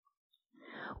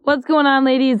What's going on,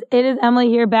 ladies? It is Emily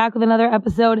here, back with another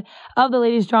episode of the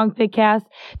Lady Strong Fitcast.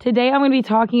 Today, I'm going to be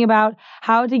talking about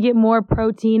how to get more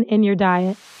protein in your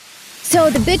diet. So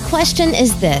the big question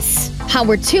is this: how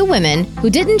were two women who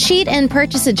didn't cheat and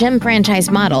purchase a gym franchise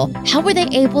model, how were they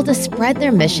able to spread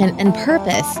their mission and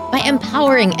purpose by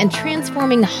empowering and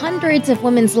transforming hundreds of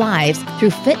women's lives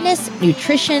through fitness,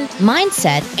 nutrition,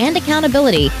 mindset, and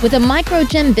accountability with a micro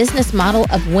gym business model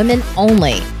of women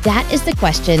only? That is the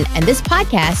question, and this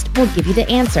podcast will give you the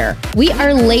answer. We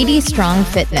are Lady Strong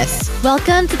Fitness.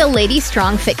 Welcome to the Lady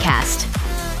Strong Fitcast.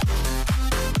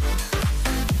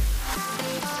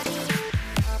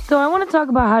 So I want to talk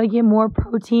about how to get more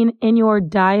protein in your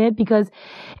diet because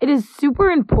it is super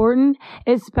important,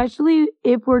 especially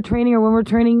if we're training or when we're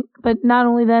training, but not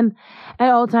only then, at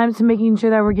all times, to making sure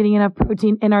that we're getting enough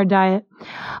protein in our diet.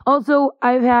 Also,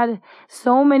 I've had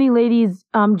so many ladies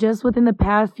just within the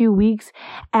past few weeks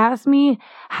ask me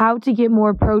how to get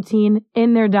more protein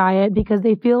in their diet because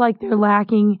they feel like they're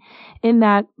lacking in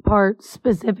that part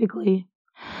specifically.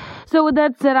 So with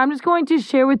that said, I'm just going to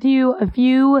share with you a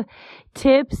few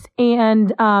tips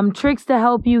and tricks to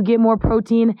help you get more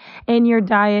protein in your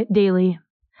diet daily.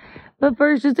 But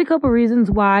first, just a couple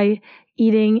reasons why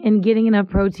eating and getting enough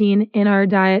protein in our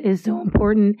diet is so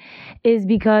important is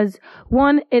because,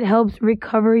 one, it helps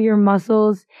recover your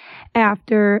muscles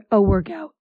after a workout.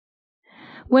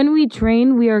 When we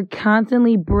train, we are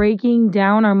constantly breaking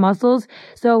down our muscles.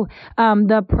 So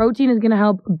the protein is going to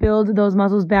help build those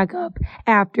muscles back up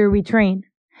after we train.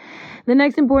 The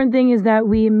next important thing is that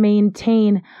we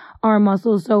maintain our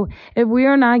muscles. So if we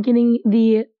are not getting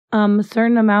the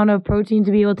certain amount of protein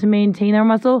to be able to maintain our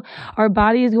muscle, our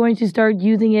body is going to start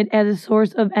using it as a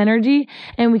source of energy.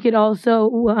 And we could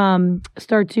also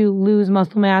start to lose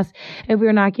muscle mass if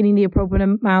we're not getting the appropriate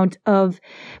amount of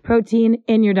protein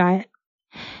in your diet.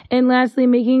 And lastly,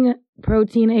 making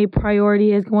protein a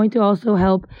priority is going to also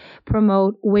help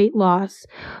promote weight loss.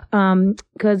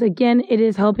 Because again, it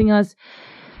is helping us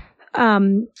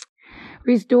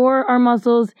restore our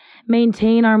muscles,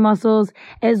 maintain our muscles,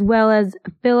 as well as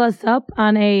fill us up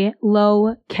on a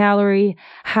low calorie,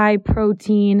 high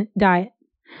protein diet.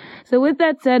 So with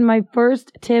that said, my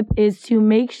first tip is to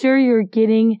make sure you're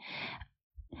getting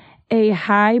a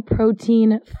high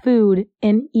protein food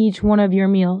in each one of your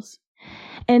meals.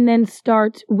 And then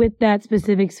start with that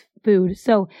specific food.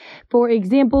 So, for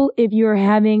example, if you're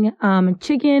having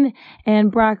chicken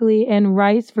and broccoli and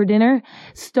rice for dinner,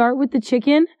 start with the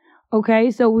chicken. Okay,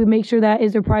 so we make sure that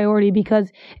is a priority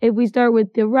because if we start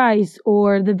with the rice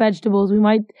or the vegetables, we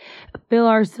might fill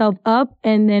ourselves up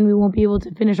and then we won't be able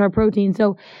to finish our protein.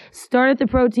 So start at the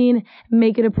protein,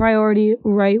 make it a priority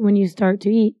right when you start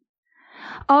to eat.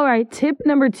 All right, tip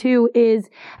number 2 is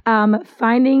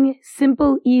finding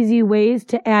simple, easy ways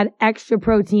to add extra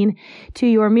protein to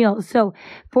your meals. So,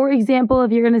 for example,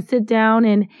 if you're going to sit down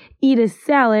and eat a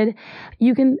salad,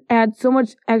 you can add so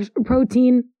much extra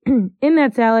protein in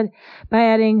that salad by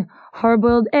adding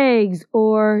hard-boiled eggs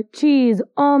or cheese,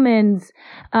 almonds,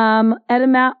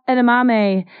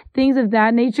 edamame, things of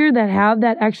that nature that have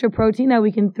that extra protein that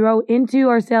we can throw into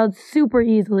our salad super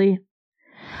easily.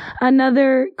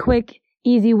 Another quick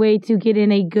easy way to get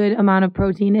in a good amount of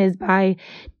protein is by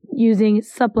using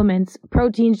supplements,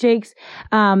 protein shakes,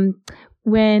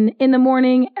 when in the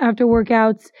morning after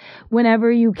workouts,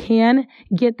 whenever you can,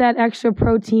 get that extra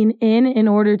protein in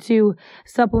order to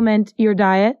supplement your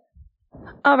diet.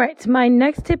 All right, my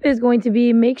next tip is going to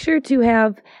be make sure to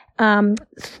have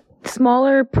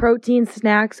smaller protein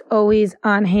snacks always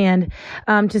on hand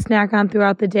to snack on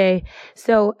throughout the day.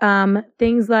 So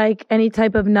things like any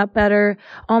type of nut butter,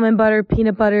 almond butter,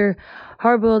 peanut butter,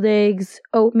 hard-boiled eggs,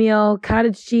 oatmeal,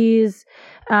 cottage cheese,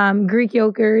 Greek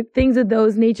yogurt, things of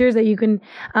those natures that you can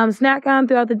snack on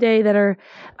throughout the day that are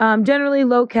generally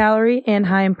low calorie and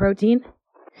high in protein.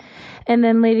 And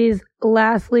then ladies,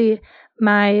 lastly,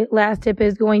 my last tip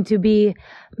is going to be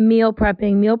meal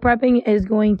prepping. Meal prepping is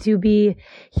going to be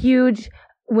huge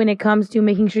when it comes to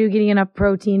making sure you're getting enough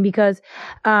protein because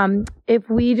if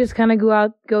we just kind of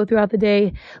go throughout the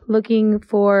day looking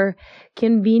for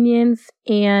convenience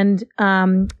and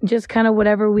just kind of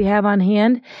whatever we have on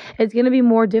hand, it's going to be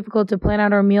more difficult to plan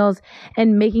out our meals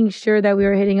and making sure that we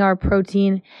are hitting our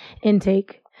protein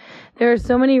intake. There are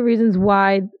so many reasons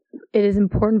why it is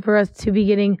important for us to be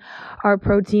getting our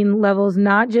protein levels,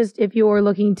 not just if you're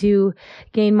looking to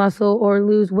gain muscle or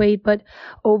lose weight, but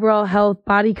overall health,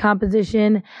 body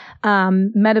composition,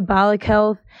 metabolic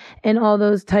health, and all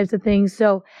those types of things.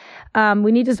 So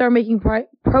we need to start making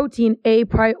protein a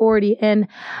priority. And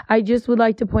I just would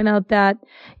like to point out that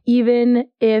even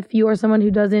if you are someone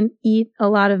who doesn't eat a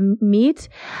lot of meat,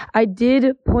 I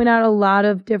did point out a lot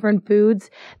of different foods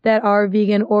that are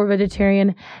vegan or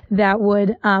vegetarian that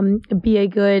would be a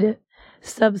good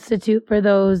substitute for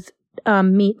those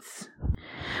meats.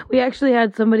 We actually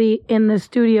had somebody in the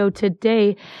studio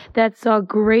today that saw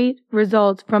great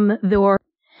results from their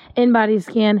InBody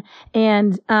scan,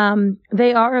 and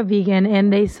they are a vegan,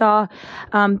 and they saw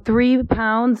 3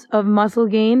 pounds of muscle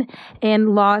gain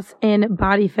and loss in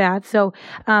body fat. So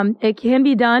it can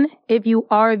be done if you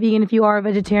are a vegan, if you are a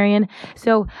vegetarian.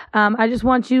 So I just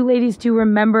want you ladies to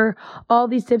remember all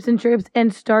these tips and tricks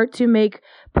and start to make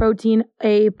protein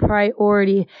a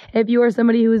priority. If you are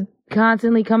somebody who is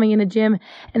constantly coming in the gym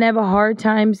and have a hard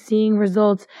time seeing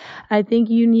results, I think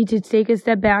you need to take a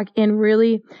step back and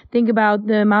really think about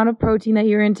the amount of protein that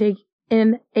you're intake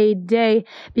in a day,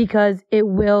 because it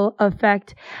will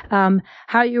affect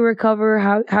how you recover,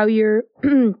 how your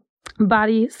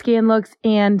body scan looks,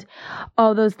 and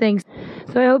all those things.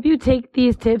 So I hope you take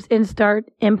these tips and start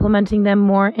implementing them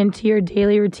more into your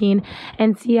daily routine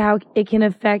and see how it can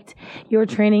affect your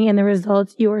training and the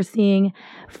results you are seeing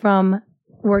from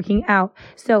working out.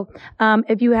 So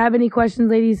if you have any questions,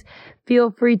 ladies,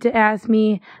 feel free to ask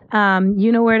me.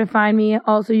 You know where to find me.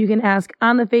 Also, you can ask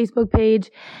on the Facebook page,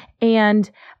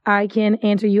 and I can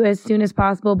answer you as soon as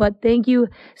possible. But thank you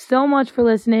so much for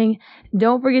listening.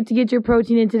 Don't forget to get your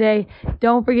protein in today.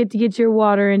 Don't forget to get your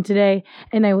water in today.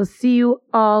 And I will see you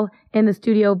all in the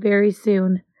studio very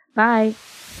soon. Bye.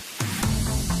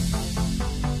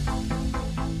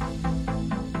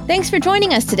 Thanks for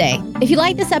joining us today. If you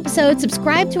like this episode,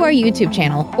 subscribe to our YouTube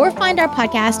channel or find our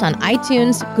podcast on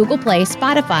iTunes, Google Play,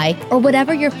 Spotify, or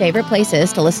whatever your favorite place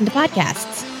is to listen to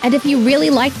podcasts. And if you really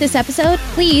liked this episode,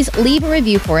 please leave a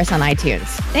review for us on iTunes.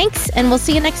 Thanks, and we'll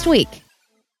see you next week.